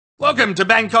Welcome to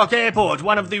Bangkok Airport,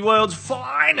 one of the world's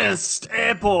finest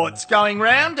airports going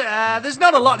round. There's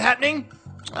not a lot happening.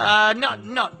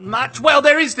 Not much. Well,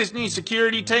 there is this new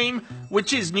security team,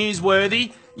 which is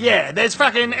newsworthy. Yeah, there's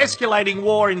fucking escalating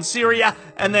war in Syria,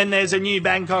 and then there's a new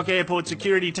Bangkok Airport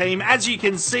security team. As you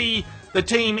can see, the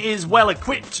team is well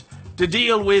equipped to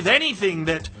deal with anything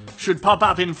that should pop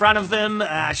up in front of them.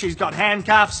 She's got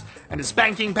handcuffs and a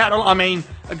spanking paddle. I mean,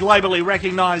 a globally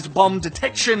recognised bomb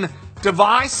detection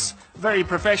device. Very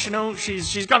professional.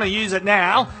 She's gonna use it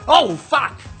now. Oh,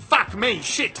 fuck me,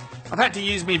 shit. I've had to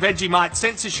use me Vegemite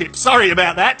censorship. Sorry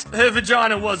about that. Her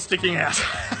vagina was sticking out.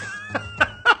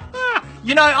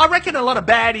 You know, I reckon a lot of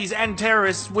baddies and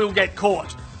terrorists will get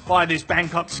caught by this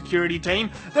Bangkok security team.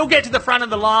 They'll get to the front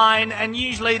of the line and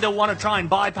usually they'll want to try and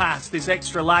bypass this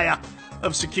extra layer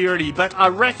of security. But I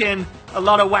reckon a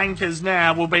lot of wankers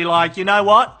now will be like, you know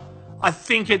what? I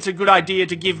think it's a good idea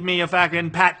to give me a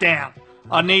fucking pat down.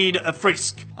 I need a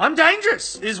frisk. I'm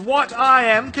dangerous, is what I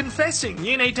am confessing.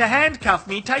 You need to handcuff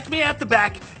me, take me out the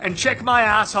back, and check my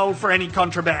asshole for any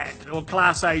contraband or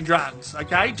Class A drugs,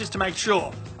 okay? Just to make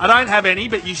sure. I don't have any,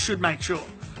 but you should make sure.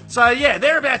 So, yeah,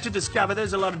 they're about to discover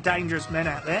there's a lot of dangerous men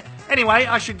out there. Anyway,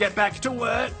 I should get back to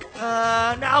work.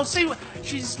 Now, I'll see what...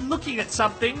 She's looking at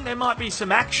something. There might be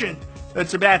some action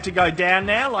that's about to go down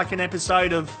now, like an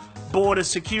episode of Border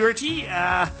Security.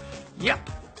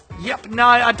 Yep, no,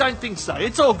 I don't think so.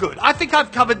 It's all good. I think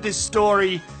I've covered this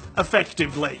story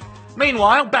effectively.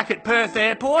 Meanwhile, back at Perth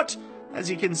Airport,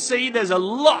 as you can see, there's a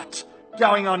lot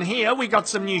going on here. We got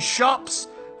some new shops.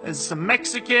 There's some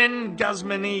Mexican,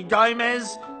 Guzman y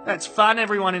Gomez. That's fun.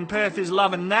 Everyone in Perth is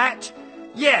loving that.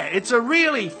 Yeah, it's a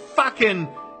really fucking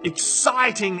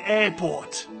exciting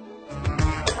airport.